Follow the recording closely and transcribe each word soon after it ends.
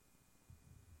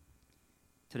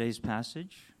Today's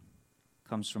passage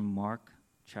comes from Mark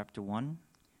chapter 1,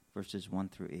 verses 1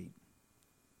 through 8.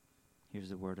 Here's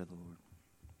the word of the Lord.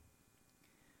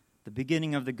 The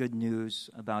beginning of the good news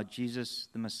about Jesus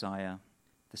the Messiah,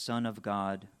 the Son of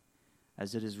God,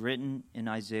 as it is written in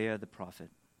Isaiah the prophet.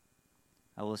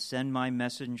 I will send my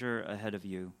messenger ahead of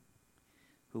you,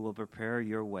 who will prepare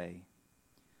your way.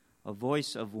 A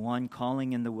voice of one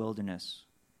calling in the wilderness,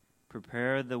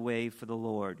 prepare the way for the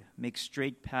Lord, make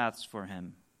straight paths for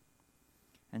him.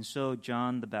 And so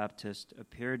John the Baptist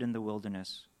appeared in the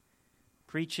wilderness,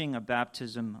 preaching a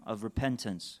baptism of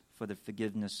repentance for the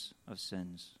forgiveness of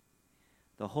sins.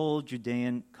 The whole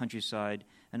Judean countryside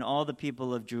and all the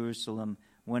people of Jerusalem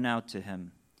went out to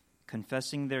him.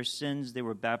 Confessing their sins, they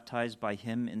were baptized by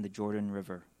him in the Jordan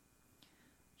River.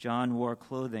 John wore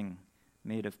clothing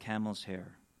made of camel's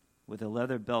hair, with a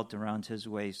leather belt around his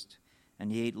waist,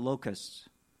 and he ate locusts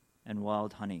and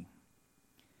wild honey.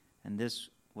 And this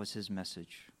was his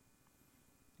message.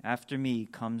 After me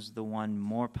comes the one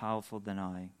more powerful than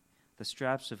I, the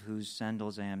straps of whose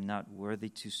sandals I am not worthy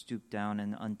to stoop down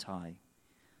and untie.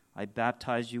 I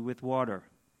baptize you with water,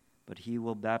 but he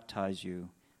will baptize you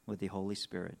with the Holy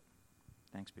Spirit.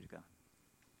 Thanks be to God.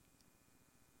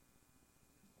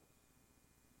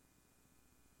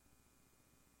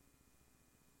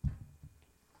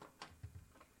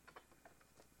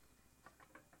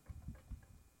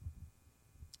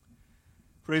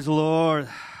 Praise the Lord.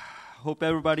 Hope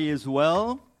everybody is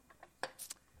well.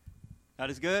 God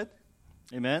is good.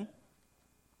 Amen.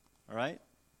 All right.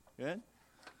 Good.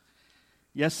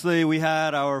 Yesterday we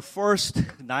had our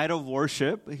first night of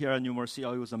worship here at New Mercy. It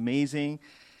was amazing.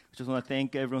 I just want to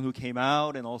thank everyone who came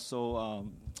out, and also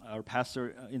our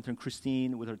pastor, intern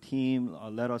Christine, with her team,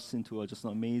 led us into just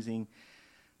an amazing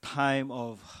time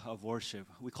of worship.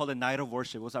 We called it Night of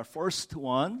Worship. It was our first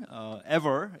one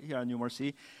ever here at New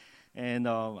Mercy. And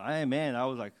I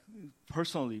was like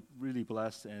personally really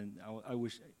blessed, and I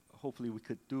wish hopefully we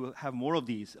could have more of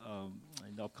these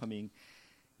in the upcoming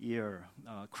year.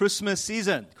 Christmas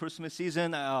season.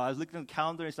 I was looking at the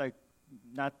calendar. It's like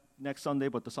not next Sunday,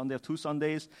 but the Sunday of 2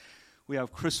 Sundays. We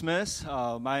have Christmas.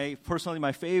 My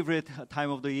favorite time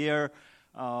of the year.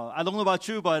 I don't know about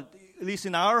you, but at least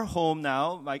in our home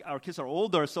now, our kids are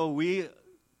older, so do we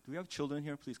have children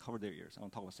here? Please cover their ears. I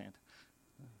want to talk about Santa.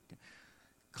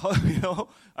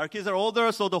 Our kids are older,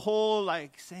 so the whole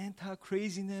Santa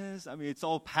craziness, it's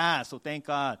all past, so thank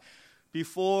God.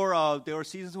 Before, there were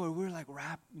seasons where we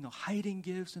were hiding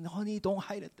gifts, and honey, don't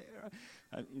hide it there.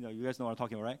 You guys know what I'm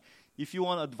talking about, right? If you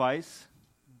want advice,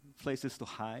 places to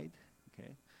hide,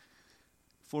 okay?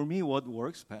 For me, what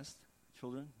works best,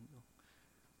 children,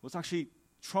 was actually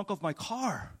trunk of my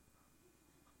car.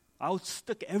 I would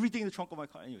stick everything in the trunk of my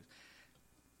car. Anyways.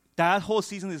 That whole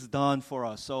season is done for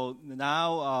us. So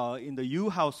now in the Yu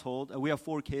household, we have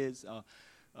 4 kids.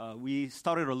 We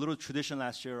started a little tradition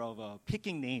last year of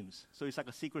picking names. So it's like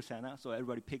a secret Santa. So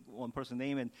everybody pick one person's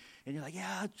name, and you're like,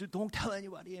 yeah, don't tell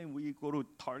anybody. And we go to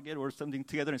Target or something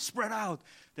together and spread out.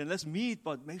 Then let's meet,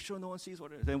 but make sure no one sees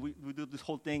what it is. Then we do this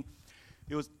whole thing.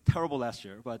 It was terrible last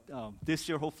year, but this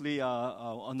year, hopefully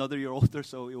another year older,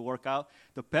 so it will work out.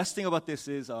 The best thing about this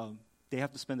is they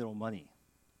have to spend their own money.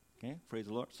 Okay, praise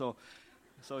the Lord. So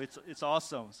it's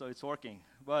awesome. So it's working.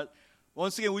 But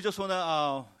once again, we just want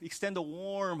to extend a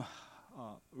warm,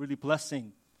 really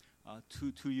blessing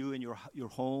to you and your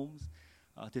homes.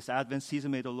 This Advent season,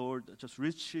 may the Lord just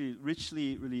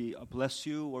richly, really bless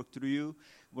you, work through you,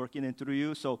 work in and through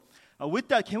you. So with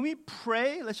that, can we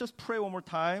pray? Let's just pray one more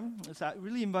time. Let's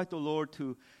really invite the Lord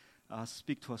to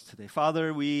speak to us today.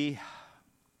 Father, we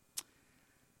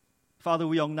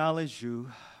acknowledge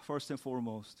you first and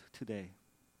foremost today.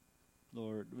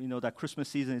 Lord, we know that Christmas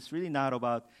season is really not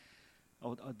about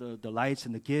the lights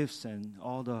and the gifts and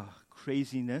all the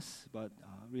craziness, but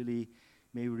really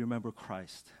may we remember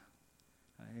Christ.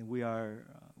 And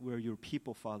we're your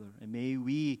people, Father, and may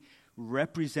we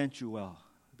represent you well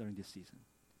during this season.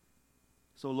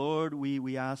 So, Lord,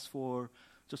 we ask for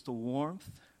just a warmth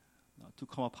to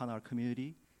come upon our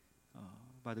community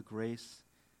by the grace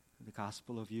and the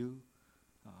gospel of you.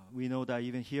 We know that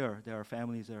even here, there are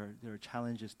families, there are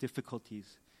challenges,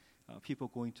 difficulties, people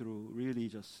going through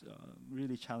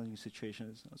really challenging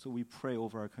situations. So we pray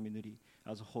over our community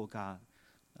as a whole, God.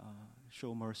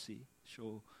 Show mercy,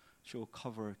 show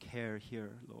cover, care here,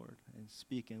 Lord, and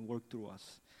speak and work through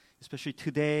us. Especially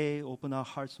today, open our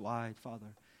hearts wide,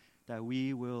 Father, that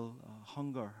we will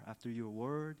hunger after your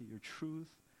word, your truth,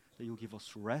 that you'll give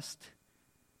us rest,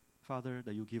 Father,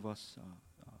 that you'll give us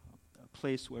a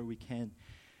place where we can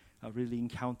really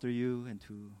encounter you and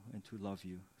to love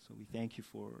you. So So we thank you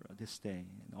for this day.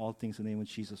 And all things in the name of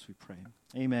Jesus we pray.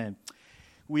 Amen.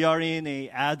 We are in a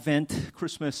Advent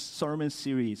Christmas sermon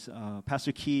series.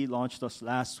 Pastor Key launched us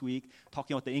last week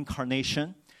talking about the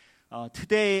incarnation.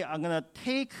 Today I'm going to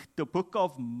take the book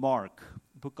of Mark.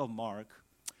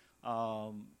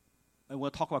 And we'll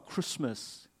talk about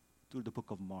Christmas through the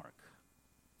book of Mark.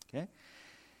 Okay?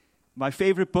 My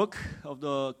favorite book out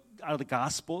of the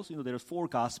Gospels. There are 4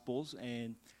 Gospels,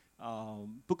 and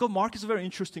book of Mark is a very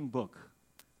interesting book.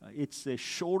 It's the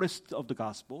shortest of the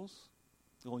Gospels,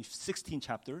 only 16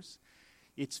 chapters.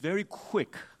 It's very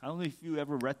quick. I don't know if you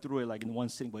ever read through it like in one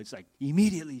sitting, but it's like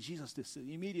immediately Jesus this,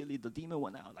 immediately the demon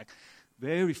went out. Like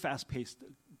very fast-paced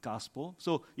gospel.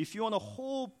 So if you want a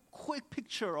whole quick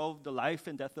picture of the life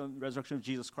and death and resurrection of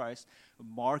Jesus Christ,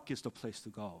 Mark is the place to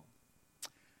go.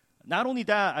 Not only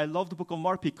that, I love the book of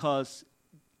Mark because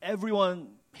everyone,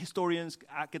 historians,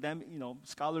 academic,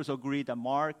 scholars agree that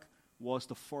Mark was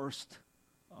the first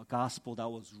gospel that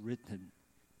was written.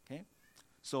 Okay,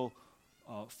 so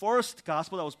first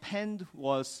gospel that was penned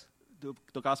was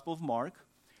the Gospel of Mark,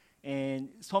 and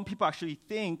some people actually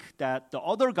think that the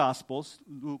other gospels,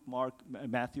 Luke, Mark,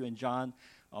 Matthew, and John,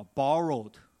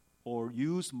 borrowed or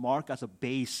used Mark as a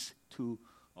base to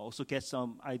also get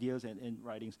some ideas and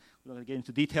writings. We're not going to get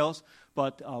into details,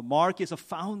 but Mark is a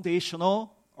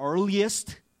foundational,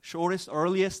 shortest,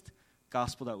 earliest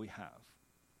gospel that we have.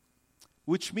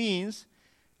 Which means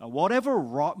whatever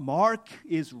Mark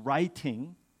is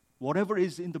writing, whatever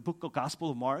is in the book of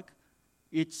Gospel of Mark,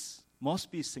 it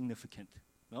must be significant.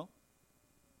 No?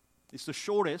 It's the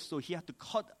shortest, so he had to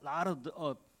cut a lot of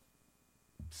the,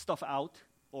 stuff out,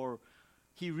 or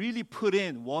he really put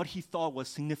in what he thought was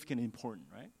significant and important,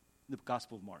 right? In the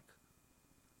Gospel of Mark.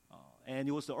 And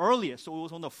it was the earliest, so it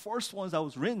was one of the first ones that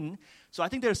was written. So I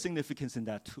think there's significance in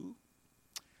that too.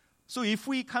 So if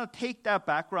we kind of take that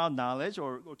background knowledge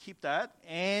or keep that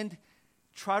and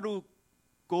try to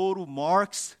go to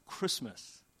Mark's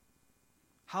Christmas,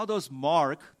 how does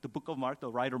Mark, the book of Mark,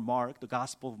 the writer Mark, the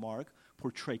Gospel of Mark,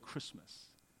 portray Christmas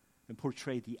and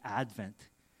portray the Advent,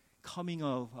 coming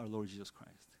of our Lord Jesus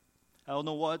Christ? I don't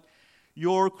know what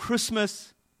your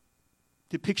Christmas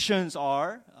depictions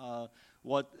are,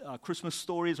 what Christmas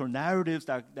stories or narratives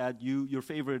that your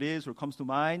favorite is or comes to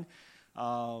mind.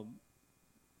 I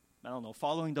don't know,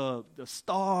 following the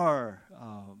star,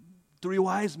 3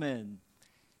 wise men,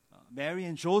 Mary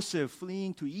and Joseph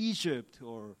fleeing to Egypt,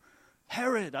 or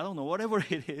Herod, I don't know, whatever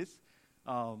it is.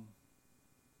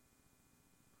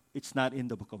 It's not in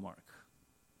the book of Mark.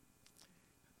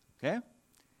 Okay?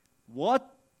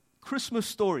 What Christmas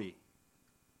story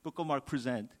book of Mark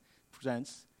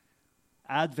presents,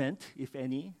 Advent, if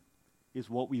any, is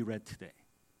what we read today.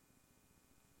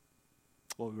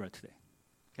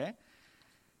 Okay?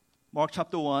 Mark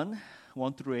chapter 1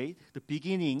 through 8, the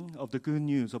beginning of the good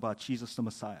news about Jesus the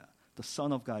Messiah, the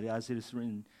Son of God, as it is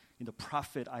written in the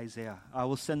prophet Isaiah. I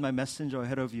will send my messenger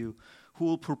ahead of you who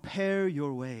will prepare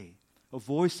your way. A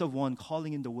voice of one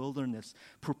calling in the wilderness,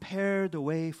 prepare the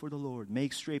way for the Lord,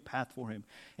 make straight path for him.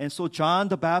 And so John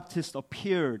the Baptist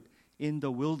appeared in the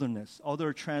wilderness.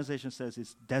 Other translation says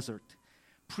it's desert,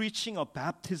 preaching a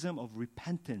baptism of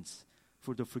repentance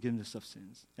for the forgiveness of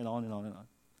sins, and on and on and on.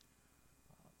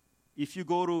 If you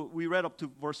go to, we read up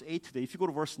to verse 8 today. If you go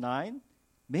to verse 9,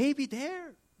 maybe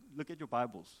there, look at your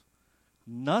Bibles.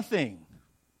 Nothing.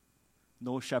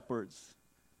 No shepherds,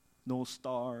 no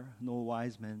star, no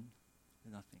wise men,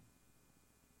 nothing.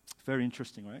 Very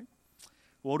interesting, right?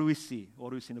 What do we see? What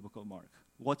do we see in the book of Mark?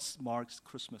 What's Mark's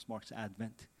Christmas, Mark's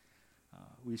Advent?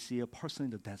 We see a person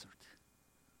in the desert,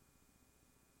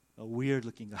 a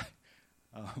weird-looking guy,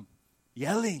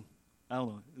 yelling. I don't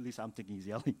know, at least I'm thinking he's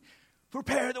yelling,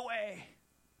 prepare the way.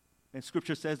 And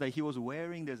Scripture says that he was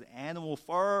wearing this animal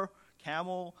fur,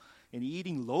 camel, and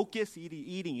eating locusts,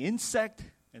 eating insect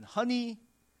and honey.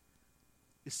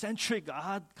 Eccentric,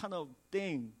 odd kind of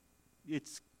thing.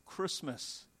 It's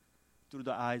Christmas through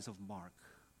the eyes of Mark.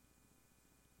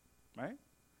 Right?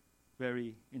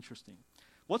 Very interesting.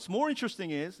 What's more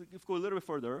interesting is, if we go a little bit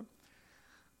further,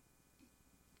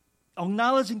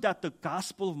 acknowledging that the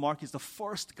Gospel of Mark is the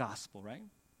first gospel, right?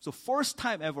 So first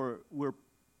time ever where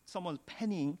someone's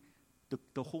penning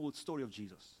the whole story of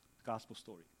Jesus, the gospel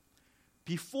story.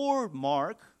 Before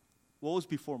Mark, what was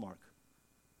before Mark?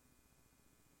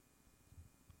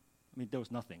 I mean, there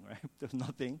was nothing, right? There was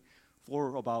nothing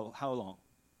for about how long?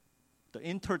 The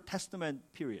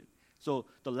intertestament period. So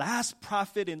the last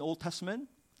prophet in Old Testament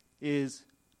is,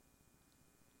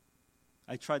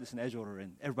 I tried this in Edgewater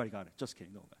and everybody got it. Just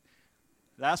kidding. No.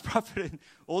 Last prophet in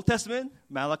Old Testament,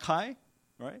 Malachi,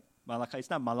 right? Malachi, it's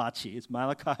not Malachi, it's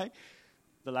Malachi.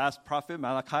 the last prophet,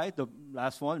 Malachi, the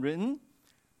last one written.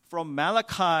 From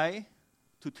Malachi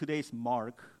to today's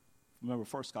Mark, remember,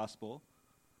 first gospel,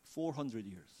 400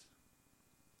 years.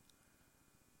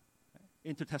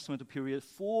 Intertestamental period,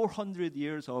 400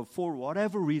 years of, for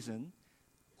whatever reason,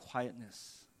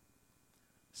 quietness,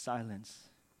 silence.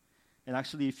 And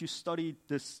actually, if you study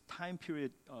this time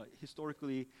period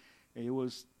historically, it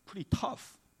was pretty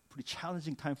tough, pretty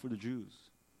challenging time for the Jews.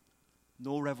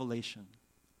 No revelation,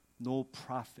 no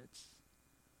prophets,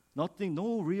 nothing,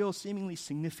 no real seemingly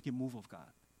significant move of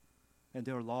God. And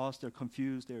they're lost, they're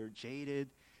confused, they're jaded.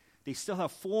 They still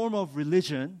have form of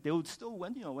religion. They would still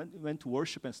went to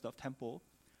worship and stuff, temple,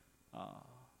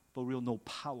 but real no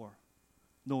power,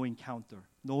 no encounter,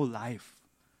 no life.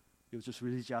 It was just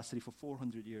religiosity for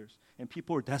 400 years. And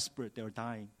people are desperate, they're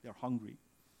dying, they're hungry.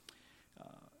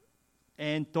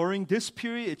 And during this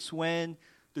period, it's when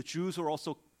the Jews are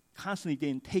also constantly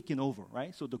getting taken over,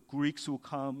 right? So the Greeks will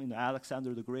come,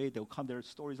 Alexander the Great, they'll come, there are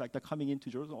stories like that coming into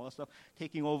Jerusalem, all that stuff,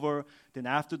 taking over. Then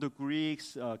after the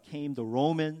Greeks came the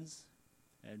Romans.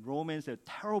 And Romans, they're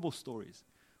terrible stories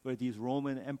where these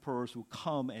Roman emperors will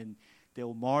come and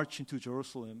they'll march into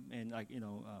Jerusalem and I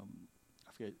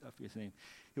forget his name.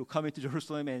 He'll come into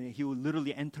Jerusalem and he will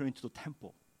literally enter into the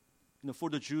temple.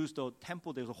 For the Jews, the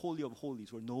temple, there's a holy of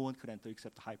holies where no one could enter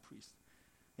except the high priest.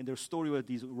 And there's a story where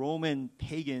these Roman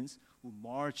pagans will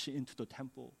march into the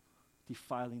temple,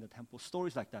 defiling the temple.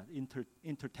 Stories like that,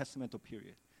 intertestamental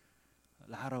period.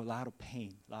 A lot of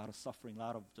pain, a lot of suffering, a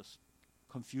lot of just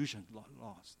confusion,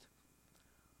 lost.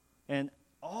 And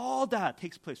all that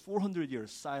takes place, 400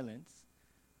 years silence.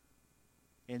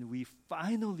 And we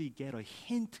finally get a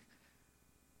hint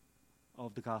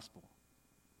of the gospel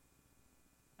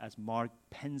as Mark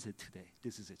pens it today.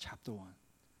 This is it, chapter 1.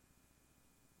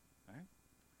 Right?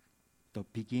 The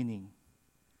beginning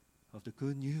of the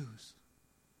good news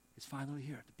is finally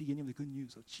here. The beginning of the good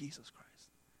news of Jesus Christ.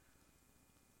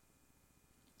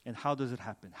 And how does it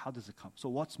happen? How does it come? So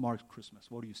what's Mark's Christmas?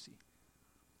 What do you see?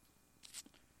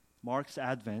 Mark's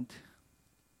Advent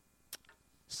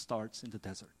starts in the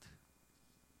desert.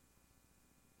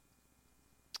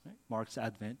 Right? Mark's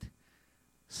Advent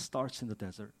starts in the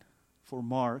desert. For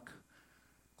Mark,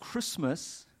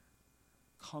 Christmas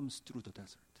comes through the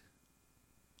desert.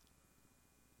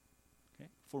 Okay?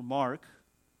 For Mark,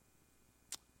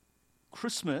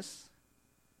 Christmas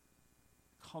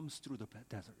comes through the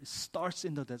desert. It starts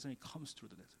in the desert, it comes through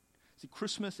the desert. See,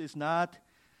 Christmas is not,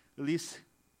 at least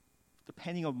the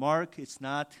penning of Mark, it's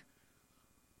not,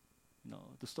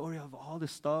 the story of all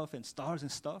this stuff and stars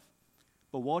and stuff.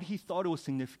 But what he thought was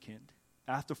significant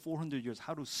after 400 years,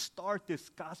 how to start this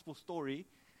gospel story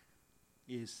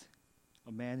is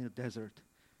a man in the desert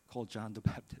called John the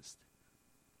Baptist.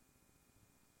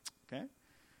 Okay?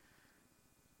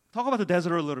 Talk about the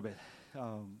desert a little bit.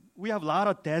 We have a lot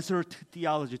of desert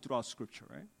theology throughout Scripture,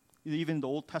 right? Even in the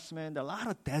Old Testament, there are a lot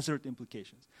of desert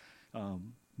implications.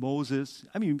 Moses,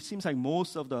 it seems like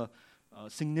most of the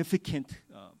significant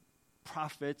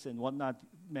prophets and whatnot,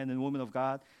 men and women of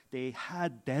God, they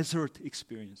had desert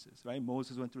experiences, right?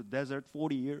 Moses went through the desert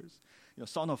 40 years.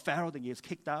 Son of Pharaoh, then he gets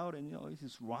kicked out, and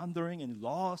he's wandering and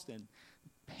lost and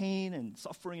pain and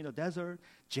suffering in the desert.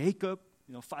 Jacob,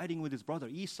 fighting with his brother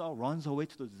Esau, runs away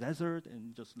to the desert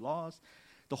and just lost.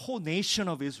 The whole nation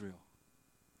of Israel,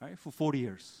 right, for 40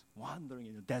 years, wandering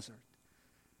in the desert.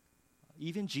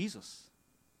 Even Jesus,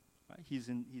 right? He's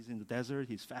in the desert,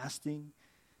 he's fasting.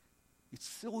 It's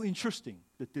so interesting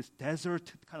that this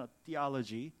desert kind of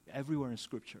theology everywhere in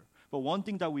Scripture. But one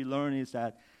thing that we learn is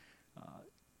that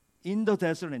in the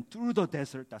desert and through the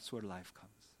desert, that's where life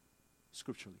comes.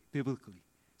 Scripturally, biblically,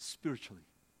 spiritually.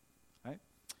 Right?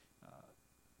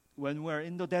 When we're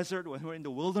in the desert, when we're in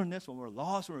the wilderness, when we're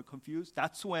lost, when we're confused,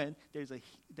 that's when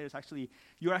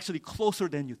you're actually closer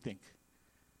than you think.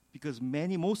 Because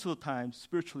most of the time,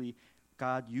 spiritually,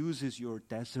 God uses your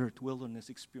desert wilderness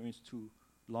experience to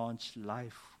launch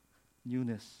life,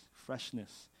 newness,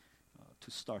 freshness,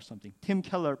 to start something.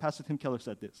 Pastor Tim Keller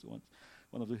said this once,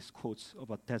 one of his quotes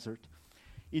about desert.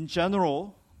 In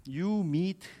general, you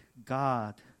meet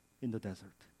God in the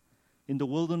desert. In the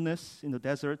wilderness, in the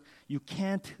desert, you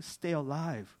can't stay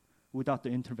alive without the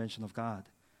intervention of God.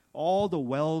 All the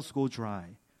wells go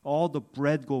dry. All the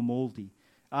bread go moldy.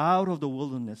 Out of the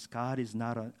wilderness, God is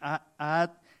not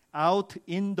out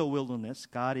in the wilderness,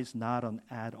 God is not an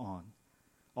add-on.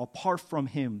 Apart from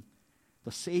Him,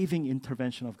 the saving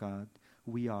intervention of God,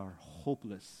 we are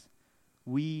hopeless.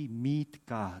 We meet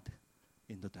God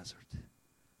in the desert.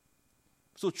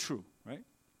 So true, right?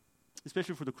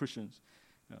 Especially for the Christians.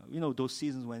 Those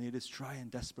seasons when it is dry and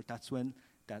desperate, that's when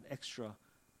that extra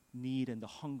need and the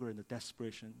hunger and the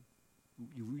desperation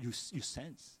you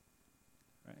sense,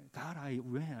 right? God, I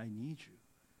need you.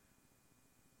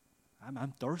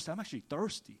 I'm thirsty. I'm actually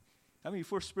thirsty. I mean,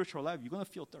 for spiritual life, you're going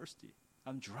to feel thirsty.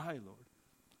 I'm dry, Lord.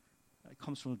 It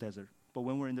comes from the desert. But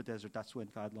when we're in the desert, that's when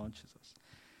God launches us.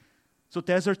 So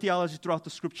desert theology throughout the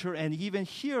scripture, and even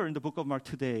here in the book of Mark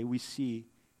today, we see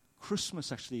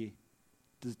Christmas actually,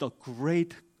 the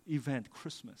great event,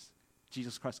 Christmas,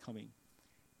 Jesus Christ coming,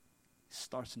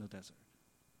 starts in the desert.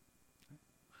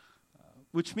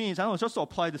 Which means, I don't know, just to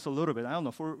apply this a little bit, I don't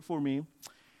know, for me,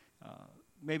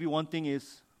 maybe one thing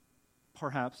is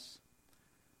perhaps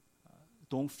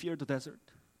don't fear the desert.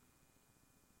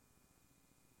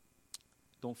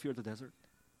 Don't fear the desert.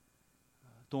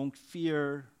 Don't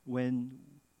fear when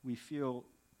we feel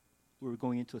we're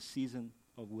going into a season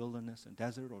of wilderness and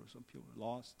desert, or some people are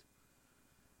lost.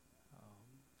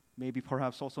 Maybe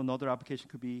perhaps also another application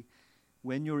could be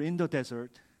when you're in the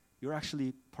desert, you're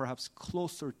actually perhaps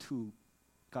closer to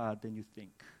God than you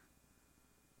think.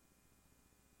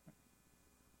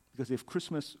 Because if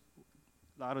Christmas,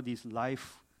 a lot of these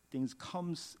life things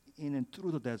comes in and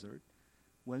through the desert,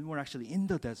 when we're actually in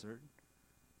the desert,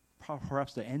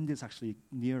 perhaps the end is actually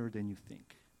nearer than you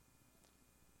think.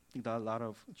 I think there are a lot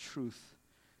of truth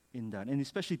in that. And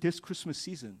especially this Christmas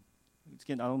season.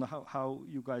 Again, I don't know how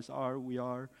you guys are. We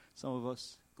are, some of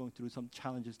us, going through some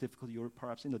challenges, difficulty. You're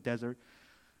perhaps in the desert.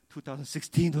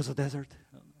 2016 was a desert.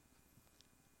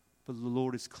 But the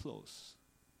Lord is close.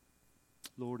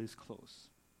 Lord is close.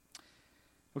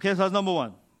 Okay, so that's number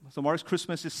one. So Mark's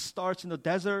Christmas starts in the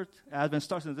desert. Advent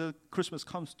starts in the desert. Christmas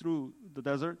comes through the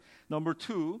desert. Number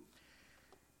two,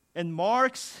 and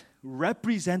Mark's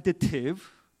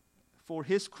representative for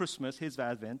his Christmas, his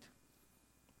Advent,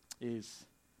 is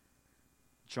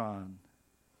John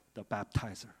the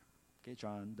Baptizer. Okay,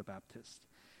 John the Baptist.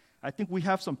 I think we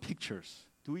have some pictures.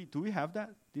 Do we have that?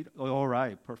 All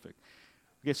right, perfect.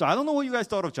 Okay, so I don't know what you guys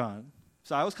thought of John.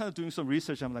 So I was kind of doing some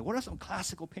research. I'm like, what are some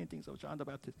classical paintings of John the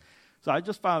Baptist? So I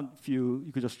just found a few.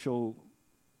 You could just show.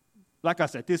 Like I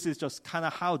said, this is just kind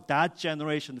of how that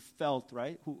generation felt,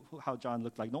 right? How John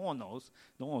looked like. No one knows.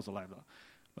 No one was alive though.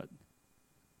 But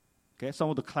okay, some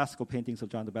of the classical paintings of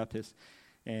John the Baptist.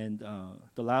 And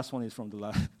the last one is from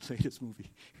the latest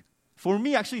movie. For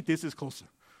me, actually, this is closer.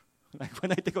 Like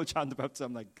when I think of John the Baptist,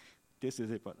 I'm like, this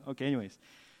is it. But okay, anyways.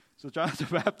 So John the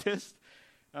Baptist.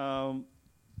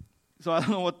 So I don't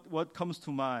know what comes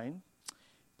to mind,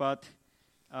 but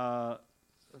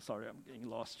sorry, I'm getting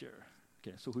lost here.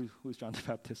 Okay, so who's John the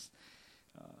Baptist?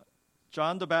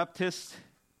 John the Baptist,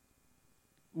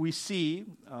 we see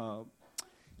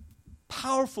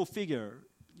powerful figure,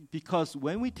 because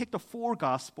when we take the four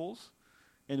Gospels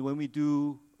and when we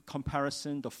do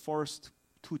comparison, the first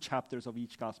two chapters of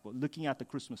each Gospel, looking at the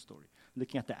Christmas story,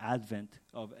 looking at the Advent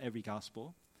of every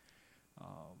Gospel,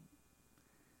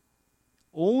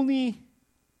 only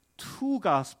two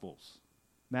Gospels,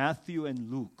 Matthew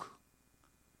and Luke,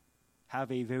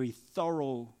 have a very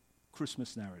thorough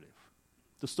Christmas narrative.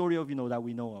 The story of, that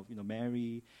we know of,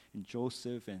 Mary and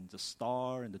Joseph and the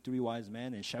star and the three wise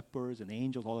men and shepherds and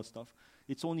angels, all that stuff.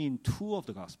 It's only in two of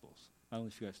the Gospels. I don't know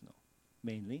if you guys know,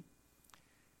 mainly.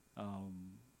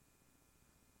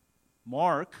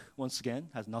 Mark, once again,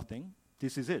 has nothing.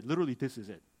 This is it. Literally, this is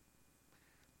it.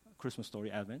 Christmas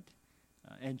story, Advent.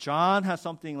 And John has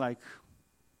something like,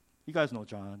 you guys know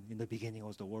John. In the beginning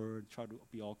was the Word. Try to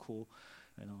be all cool.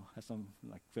 Has some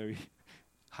like very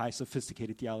high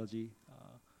sophisticated theology.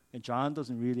 And John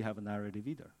doesn't really have a narrative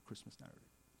either, Christmas narrative.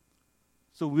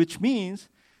 So which means,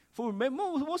 for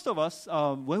most of us,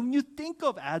 when you think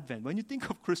of Advent, when you think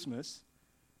of Christmas,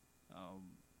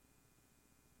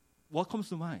 what comes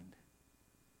to mind?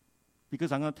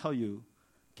 Because I'm going to tell you,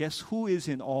 guess who is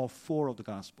in all four of the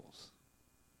Gospels?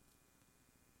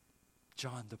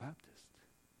 John the Baptist.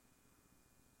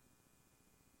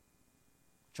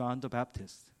 John the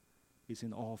Baptist is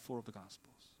in all four of the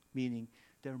Gospels, meaning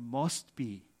there must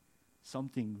be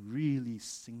something really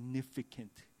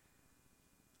significant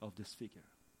of this figure.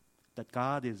 That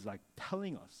God is like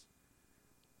telling us,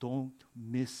 don't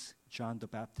miss John the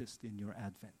Baptist in your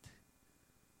Advent.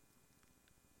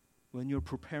 When you're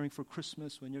preparing for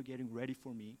Christmas, when you're getting ready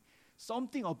for me,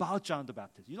 something about John the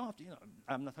Baptist. You don't have to,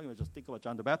 I'm not talking about just think about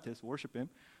John the Baptist, worship him,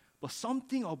 but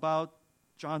something about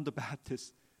John the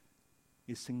Baptist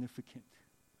is significant.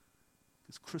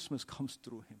 Because Christmas comes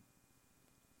through him.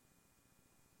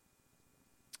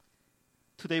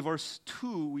 Today, verse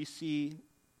 2, we see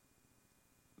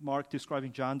Mark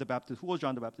describing John the Baptist. Who was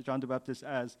John the Baptist? John the Baptist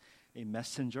as a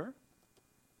messenger.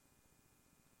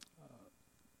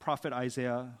 Prophet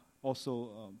Isaiah,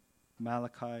 also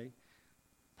Malachi,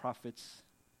 prophets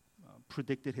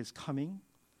predicted his coming.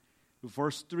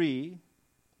 Verse 3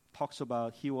 talks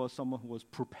about he was someone who was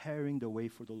preparing the way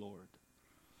for the Lord.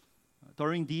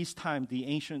 During these times,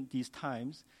 these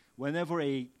times, whenever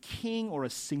a king or a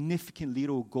significant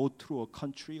leader would go through a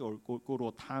country or go to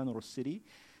a town or a city,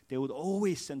 they would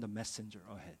always send a messenger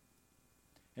ahead.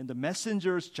 And the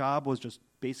messenger's job was just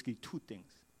basically two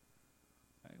things.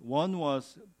 Right? One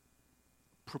was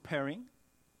preparing,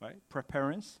 right?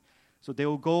 Preparance. So they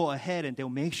will go ahead and they'll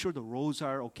make sure the roads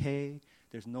are okay.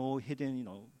 There's no hidden,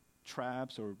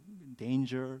 traps or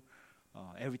danger.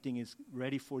 Everything is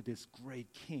ready for this great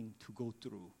king to go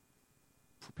through,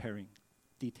 preparing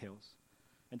details.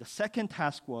 And the second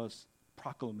task was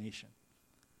proclamation.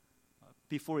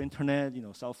 Before internet,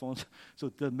 cell phones, so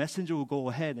the messenger will go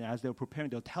ahead and as they're preparing,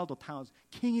 they'll tell the towns,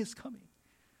 king is coming.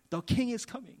 The king is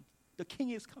coming. The king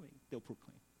is coming. They'll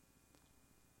proclaim.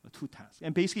 Two tasks.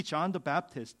 And basically John the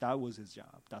Baptist, that was his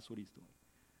job. That's what he's doing.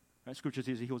 Right? Scripture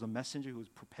says he was a messenger who was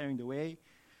preparing the way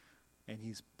and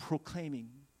he's proclaiming,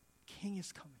 king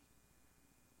is coming.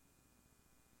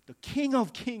 The King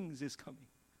of Kings is coming.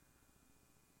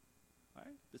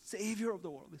 Right? The Savior of the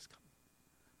world is coming.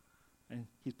 And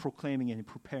he's proclaiming and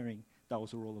preparing. That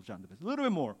was the role of John the Baptist. A little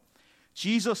bit more.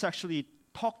 Jesus actually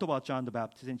talked about John the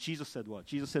Baptist, and Jesus said what?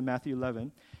 Jesus said, Matthew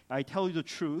 11, I tell you the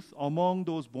truth, among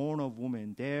those born of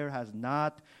woman, there has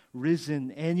not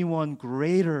risen anyone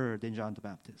greater than John the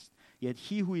Baptist. Yet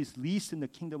he who is least in the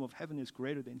kingdom of heaven is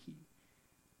greater than he.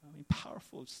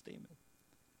 Powerful statement.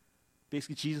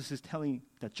 Basically, Jesus is telling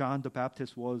that John the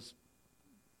Baptist was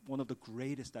one of the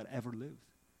greatest that ever lived.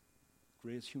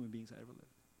 Greatest human beings that ever lived.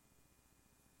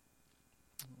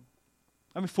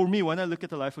 For me, when I look at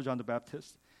the life of John the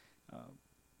Baptist,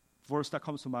 verse that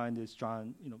comes to mind is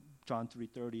John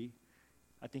 3:30.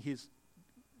 I think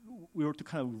we were to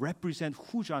kind of represent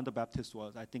who John the Baptist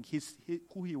was. I think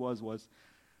who he was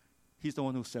he's the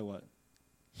one who said what?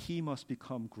 He must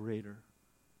become greater,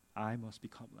 I must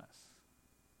become less.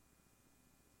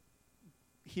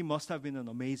 He must have been an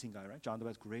amazing guy, right? John the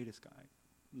Baptist, greatest guy,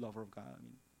 lover of God.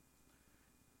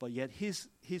 But yet his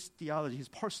theology, his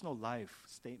personal life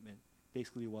statement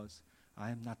basically was,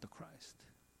 I am not the Christ.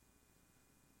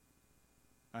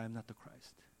 I am not the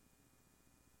Christ.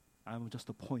 I am just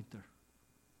a pointer.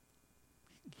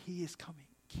 He is coming.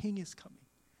 King is coming.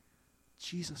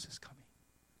 Jesus is coming.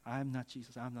 I am not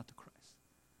Jesus. I am not the Christ.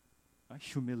 Right?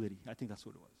 Humility. I think that's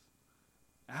what it was.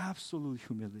 Absolute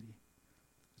humility.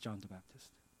 John the Baptist.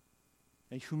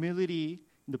 And humility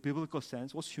in the biblical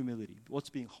sense, what's humility? What's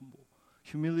being humble?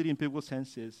 Humility in biblical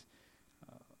sense is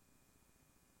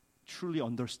truly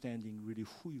understanding really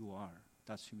who you are.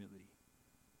 That's humility.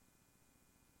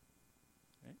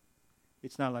 Right?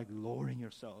 It's not like lowering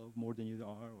yourself more than you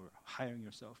are or hiring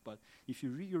yourself, but if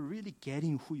you're really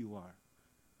getting who you are.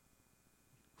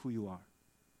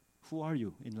 Who are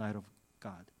you in light of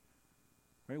God?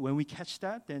 Right? When we catch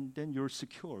that, then you're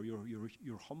secure,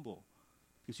 you're humble,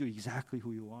 because you're exactly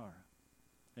who you are.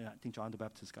 And I think John the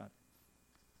Baptist got it.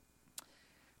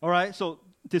 All right, so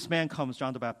this man comes,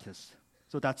 John the Baptist.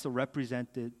 So that's the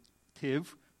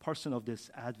representative person of this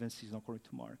Advent season according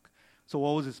to Mark. So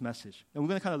what was his message? And we're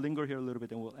going to kind of linger here a little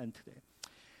bit and we'll end today.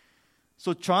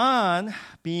 So John,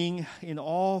 being in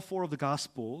all four of the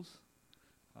Gospels,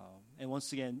 and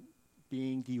once again,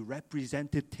 being the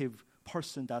representative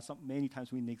person that many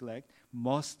times we neglect,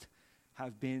 must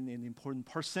have been an important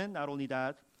person. Not only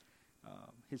that,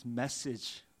 his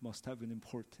message must have been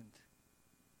important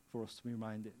for us to be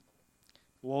reminded.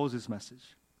 What was his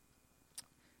message?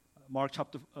 Mark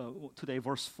chapter, today,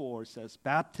 verse 4 says,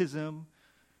 baptism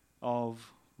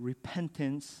of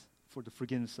repentance for the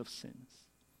forgiveness of sins.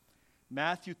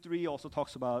 Matthew 3 also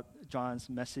talks about John's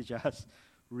message as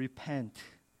repent,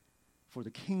 for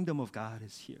the kingdom of God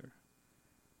is here.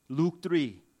 Luke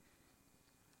 3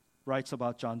 writes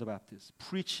about John the Baptist,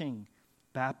 preaching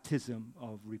baptism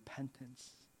of repentance.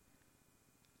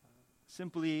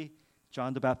 Simply,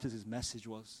 John the Baptist's message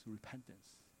was repentance.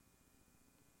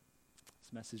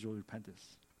 His message was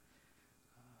repentance.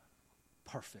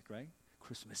 Perfect, right?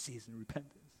 Christmas season,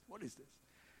 repentance. What is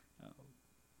this?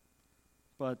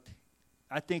 But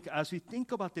I think as we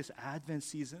think about this Advent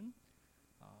season,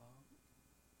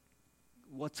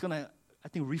 what's going to, I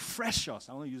think, refresh us.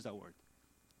 I want to use that word.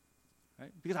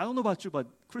 Right? Because I don't know about you, but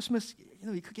Christmas,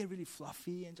 it could get really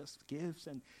fluffy and just gifts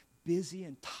and busy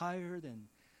and tired and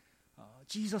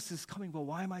Jesus is coming, but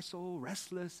why am I so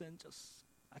restless and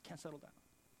I can't settle down.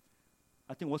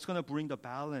 I think what's going to bring the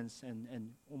balance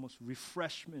and almost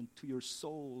refreshment to your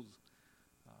souls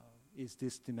is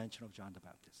this dimension of John the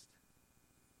Baptist.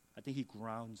 I think he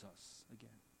grounds us again.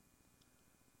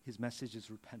 His message is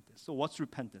repentance. So what's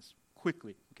repentance?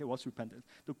 quickly. Okay, what's repentance?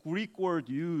 The Greek word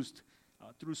used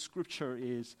through Scripture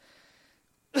is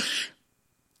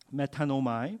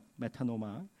metanomai,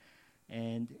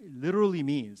 and it literally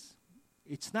means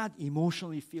it's not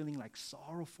emotionally feeling like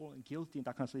sorrowful and guilty and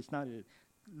that kind of stuff. It's not it.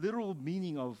 Literal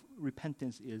meaning of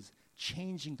repentance is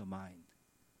changing the mind.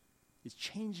 It's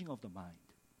changing of the mind,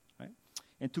 right?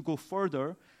 And to go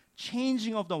further,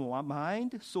 changing of the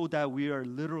mind so that we are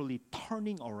literally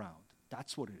turning around.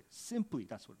 That's what it is. Simply,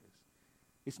 that's what it is.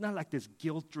 It's not like this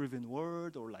guilt-driven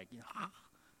word or like,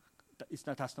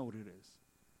 that's not what it is.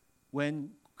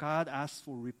 When God asks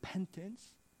for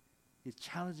repentance, He's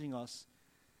challenging us.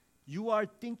 You are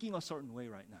thinking a certain way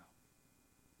right now.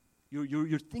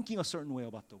 You're thinking a certain way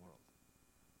about the world.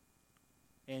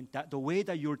 And that the way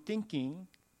that you're thinking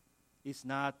is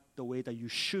not the way that you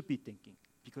should be thinking,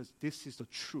 because this is the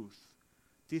truth.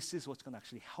 This is what's going to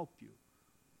actually help you,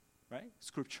 right?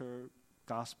 Scripture,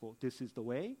 gospel, this is the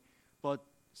way. But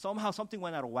somehow something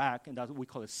went out of whack, and that's what we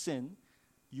call a sin.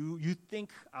 You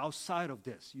think outside of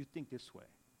this. You think this way.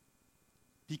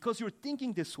 Because you're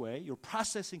thinking this way, you're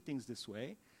processing things this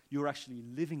way, you're actually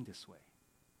living this way.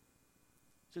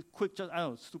 Just quick, I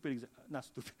don't know, not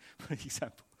stupid, but an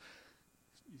example.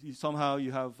 Somehow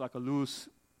you have like a loose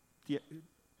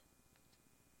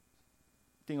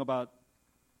thing about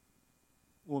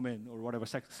women or whatever,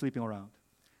 sleeping around.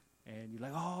 And you're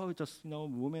like, oh, just,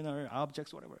 women are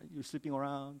objects, whatever. You're sleeping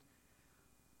around.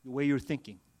 The way you're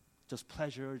thinking. Just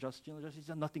pleasure, just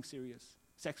nothing serious.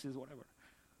 Sex is whatever.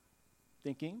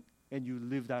 Thinking, and you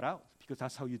live that out because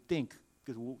that's how you think.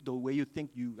 Because the way you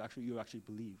think, you actually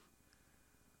believe.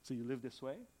 So you live this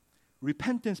way.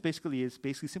 Repentance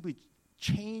is simply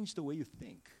change the way you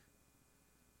think.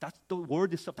 That's the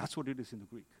word itself. That's what it is in the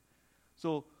Greek.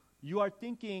 So you are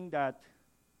thinking that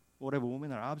whatever,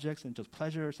 women are objects and just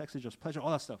pleasure, sex is just pleasure, all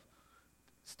that stuff.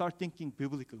 Start thinking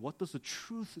biblically. What does the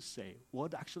truth say?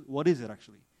 What is it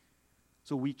actually?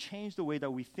 So we change the way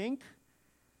that we think.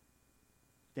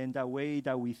 Then that way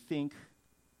that we think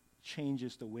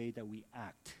changes the way that we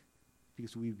act,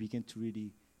 because we begin to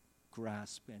really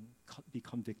grasp and be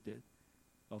convicted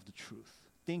of the truth.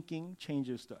 Thinking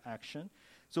changes the action.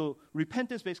 So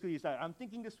repentance basically is that I'm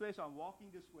thinking this way, so I'm walking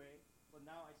this way, but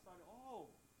now I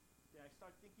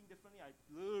start thinking differently. I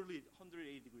literally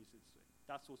 180 degrees this way.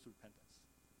 That's what's repentance.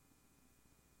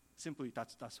 Simply,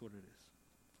 that's what it is.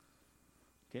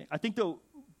 Okay, I think the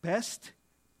best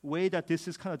way that this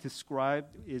is kind of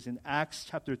described is in Acts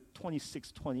chapter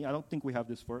 26:20. I don't think we have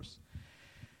this verse.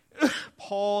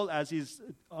 Paul, as he's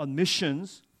on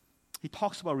missions, he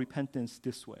talks about repentance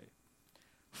this way.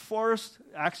 First,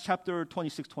 Acts chapter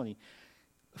 26:20.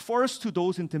 First to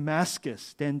those in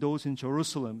Damascus, then those in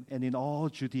Jerusalem, and in all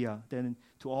Judea, then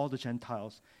to all the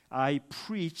Gentiles, I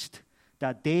preached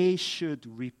that they should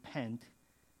repent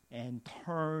and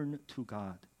turn to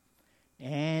God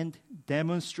and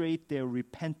demonstrate their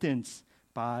repentance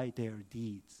by their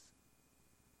deeds.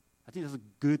 I think that's a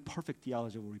good, perfect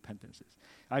theology of what repentance is.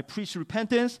 I preach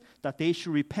repentance, that they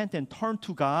should repent and turn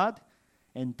to God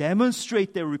and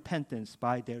demonstrate their repentance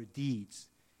by their deeds.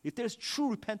 If there's true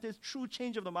repentance, true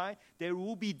change of the mind, there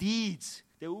will be deeds.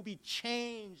 There will be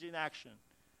change in action.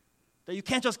 That you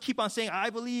can't just keep on saying,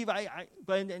 I believe,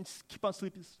 and keep on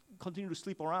continue to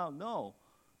sleep around. No.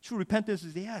 True repentance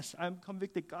is, yes, I'm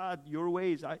convicted, God, your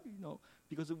ways,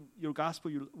 because of your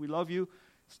gospel, we love you.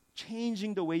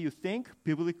 Changing the way you think,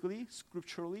 biblically,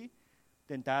 scripturally,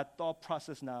 then that thought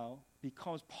process now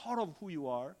becomes part of who you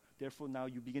are. Therefore, now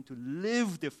you begin to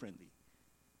live differently.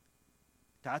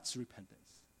 That's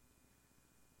repentance.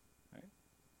 Right?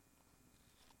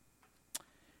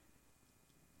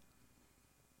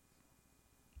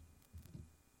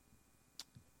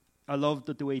 I love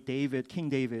the way King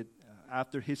David,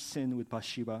 after his sin with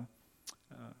Bathsheba,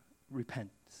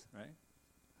 repents, right?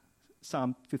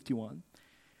 Psalm 51,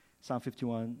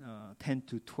 10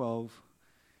 to 12,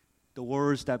 the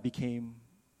words that became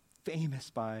famous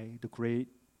by the great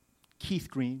Keith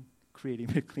Green, Creating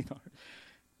Me a Clean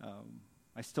Heart.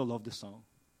 I still love this song.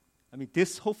 I mean,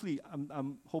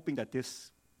 I'm hoping that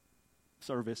this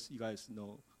service, you guys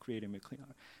know Creating Me a Clean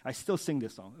Heart. I still sing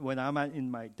this song when I'm in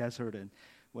my desert and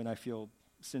when I feel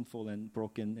sinful and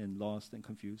broken and lost and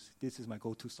confused. This is my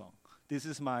go-to song. This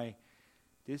is my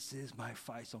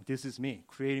fight song. This is me.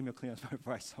 Creating Me a Clean Heart is my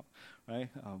fight song, right?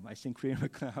 I sing Creating Me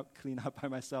a Clean Heart by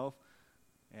myself,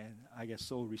 and I get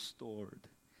so restored.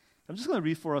 I'm just going to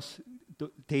read for us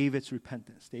David's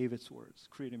repentance, David's words,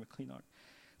 Creating Me a Clean Heart.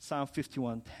 Psalm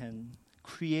 51:10,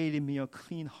 creating me a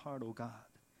clean heart, O God,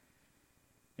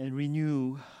 and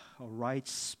renew a right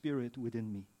spirit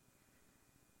within me.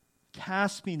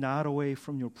 Cast me not away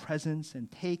from your presence,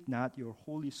 and take not your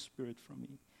Holy Spirit from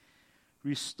me.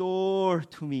 Restore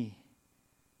to me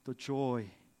the joy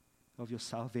of your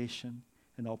salvation,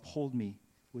 and uphold me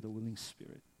with a willing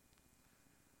spirit.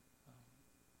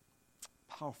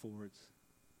 Powerful words.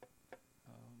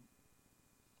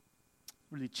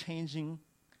 Really changing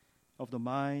of the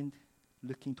mind,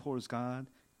 looking towards God.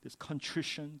 There's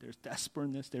contrition, there's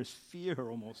desperateness, there's fear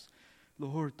almost.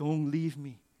 Lord, don't leave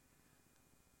me.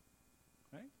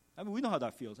 Right? I mean, we know how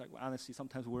that feels. Like, honestly,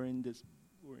 sometimes we're in this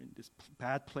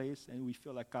bad place, and we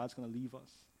feel like God's going to leave us.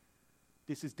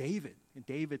 This is David, and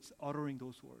David's uttering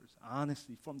those words,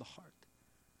 honestly, from the heart.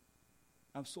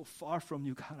 I'm so far from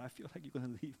you, God, I feel like you're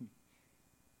going to leave me.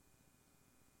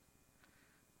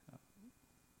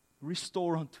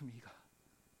 Restore unto me, God.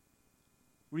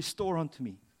 Restore unto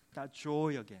me that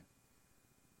joy again.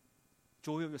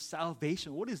 Joy of your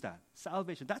salvation. What is that?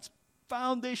 Salvation. That's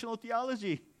foundational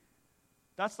theology.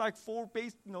 That's like four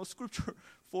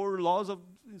laws of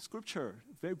Scripture.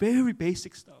 Very, very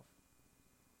basic stuff.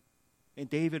 And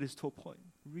David is to a point.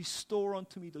 Restore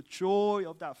unto me the joy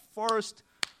of that first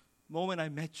moment I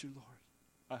met you, Lord.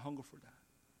 I hunger for that.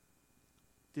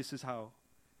 This is how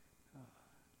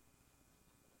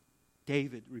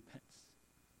David repents.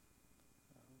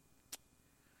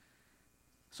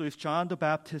 So if John the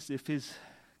Baptist, if his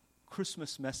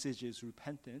Christmas message is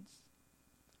repentance,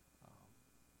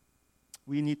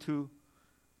 we need to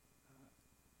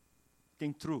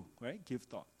think through, right? Give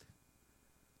thought.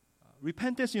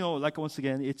 Repentance, like once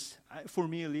again, it's, for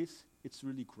me at least, it's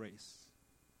really grace.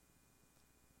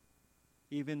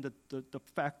 Even the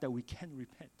fact that we can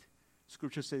repent.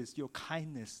 Scripture says your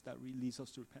kindness that leads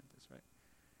us to repentance, right?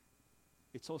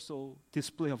 It's also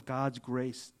display of God's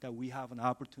grace that we have an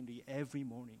opportunity every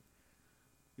morning.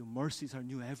 Your mercies are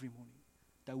new every morning.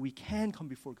 That we can come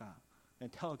before God and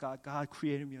tell God, God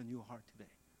created me a new heart today.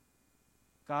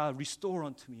 God, restore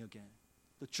unto me again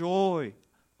the joy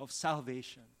of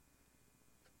salvation.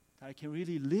 That I can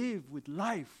really live with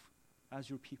life as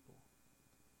your people.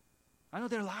 I know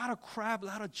there are a lot of crap, a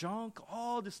lot of junk,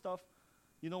 all this stuff.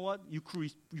 You know what? You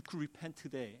could repent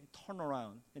today, turn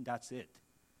around, and that's it.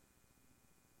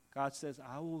 God says,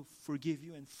 I will forgive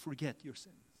you and forget your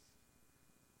sins.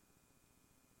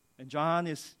 And John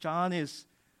is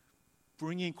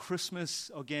bringing Christmas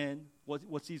again.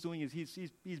 What he's doing is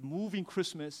he's moving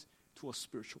Christmas to a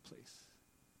spiritual place.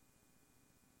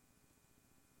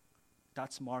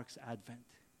 That's Mark's Advent.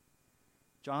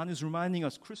 John is reminding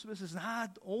us Christmas is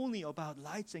not only about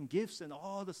lights and gifts and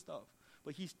all the stuff,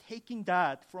 but he's taking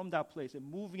that from that place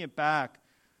and moving it back.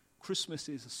 Christmas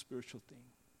is a spiritual thing.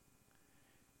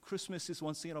 Christmas is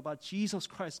once again about Jesus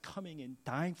Christ coming and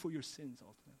dying for your sins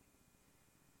ultimately.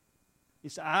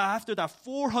 It's after that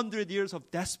 400 years of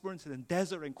desperation and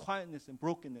desert and quietness and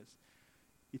brokenness,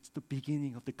 it's the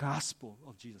beginning of the gospel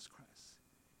of Jesus Christ.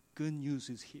 Good news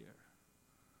is here.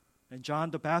 And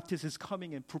John the Baptist is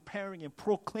coming and preparing and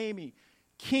proclaiming,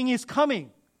 King is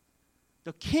coming.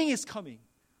 The King is coming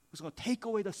who's going to take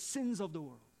away the sins of the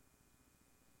world.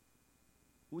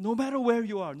 No matter where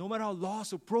you are, no matter how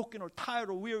lost or broken or tired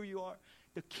or weary you are,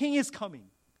 the King is coming,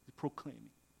 proclaiming,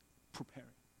 preparing.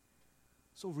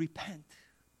 So repent.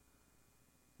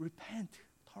 Repent.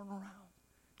 Turn around.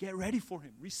 Get ready for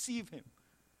Him. Receive Him.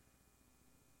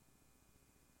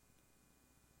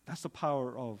 That's the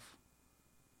power of,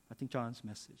 I think, John's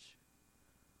message.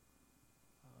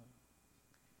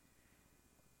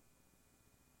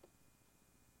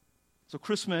 So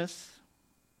Christmas,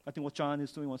 I think what John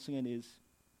is doing once again is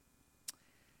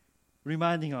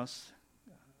reminding us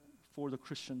for the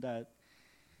Christian that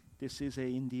this is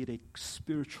indeed a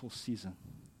spiritual season.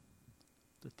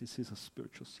 That this is a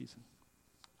spiritual season.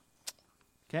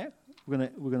 Okay? We're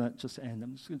gonna just end.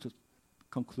 I'm just going to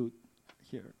conclude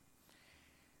here.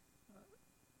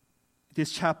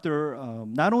 This chapter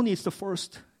not only is the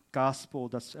first gospel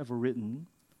that's ever written,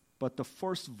 but the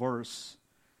first verse,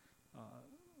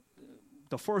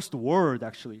 the first word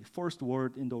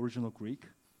in the original Greek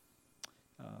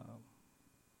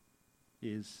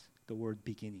is the word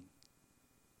beginning.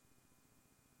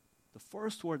 The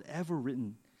first word ever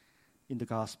written in the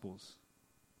Gospels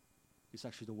is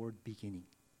actually the word beginning.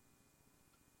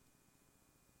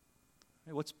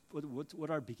 What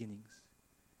are beginnings?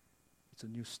 It's a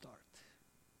new start.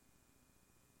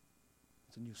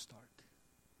 It's a new start.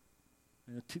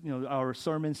 And our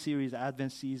sermon series,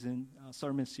 Advent season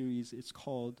sermon series, it's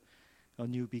called A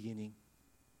New Beginning.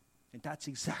 And that's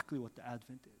exactly what the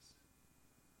Advent is.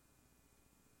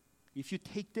 If you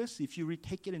take this, if you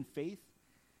retake it in faith,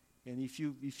 and if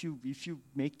you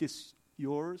make this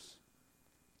yours,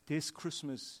 this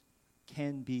Christmas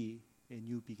can be a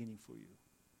new beginning for you.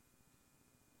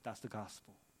 That's the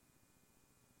gospel.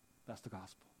 That's the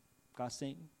gospel. God's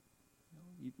saying,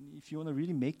 if you want to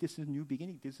really make this a new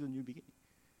beginning, this is a new beginning.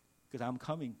 Because I'm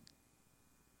coming.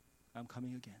 I'm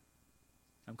coming again.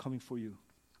 I'm coming for you.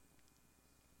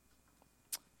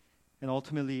 And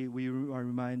ultimately, we are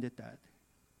reminded that,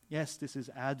 yes, this is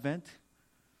Advent,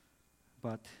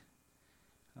 but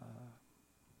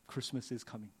Christmas is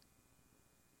coming.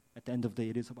 At the end of the day,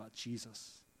 it is about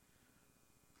Jesus.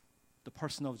 The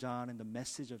person of John and the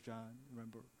message of John,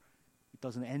 remember, it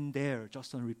doesn't end there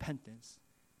just on repentance.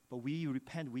 But we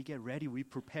repent, we get ready, we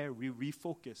prepare, we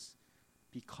refocus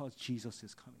because Jesus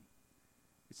is coming.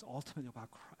 It's ultimately about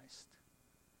Christ.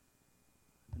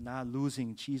 And not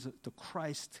losing Jesus, the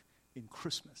Christ in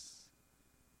Christmas.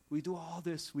 We do all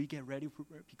this, we get ready,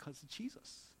 prepare because of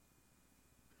Jesus.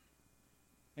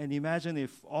 And imagine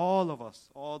if all of us,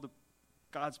 all the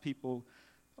God's people,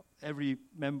 every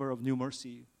member of New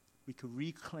Mercy, we could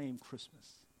reclaim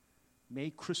Christmas.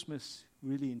 Make Christmas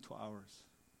really into ours.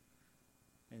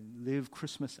 And live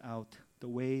Christmas out the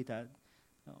way that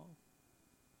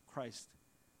Christ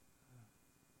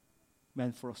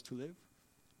meant for us to live.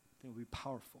 Then it will be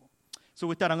powerful. So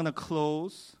with that, I'm going to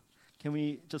close. Can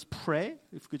we just pray?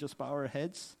 If we could just bow our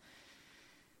heads.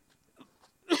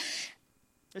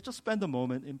 Let's just spend a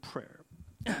moment in prayer.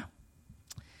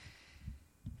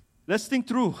 Let's think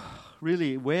through,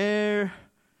 really, where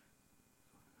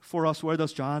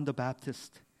does John the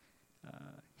Baptist,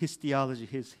 his theology,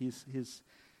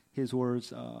 his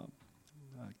words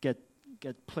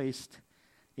get placed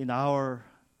in our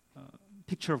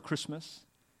picture of Christmas,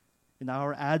 in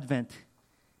our Advent?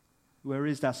 Where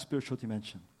is that spiritual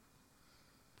dimension?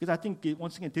 Because I think,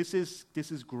 once again, this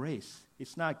is grace.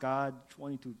 It's not God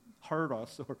wanting to hurt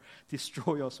us or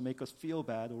destroy us, make us feel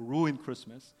bad, or ruin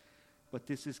Christmas. But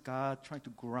this is God trying to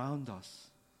ground us.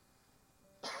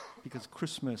 Because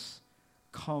Christmas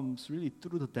comes really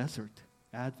through the desert.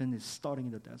 Advent is starting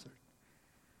in the desert.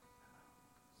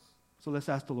 So let's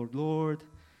ask the Lord, Lord,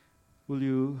 will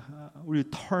you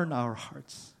turn our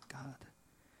hearts, God?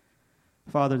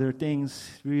 Father, there are things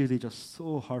really just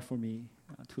so hard for me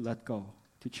to let go,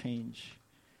 to change.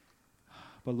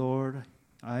 But Lord,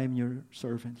 I am your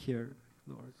servant here,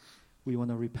 Lord. We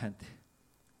want to repent.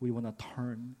 We want to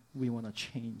turn. We want to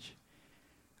change.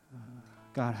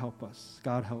 God, help us.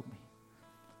 God, help me.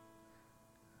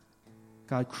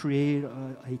 God, create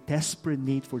a desperate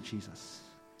need for Jesus.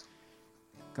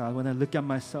 God, when I look at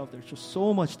myself, there's just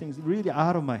so much things really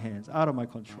out of my hands, out of my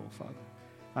control, Father.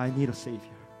 I need a Savior.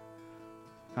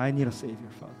 I need a Savior,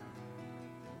 Father.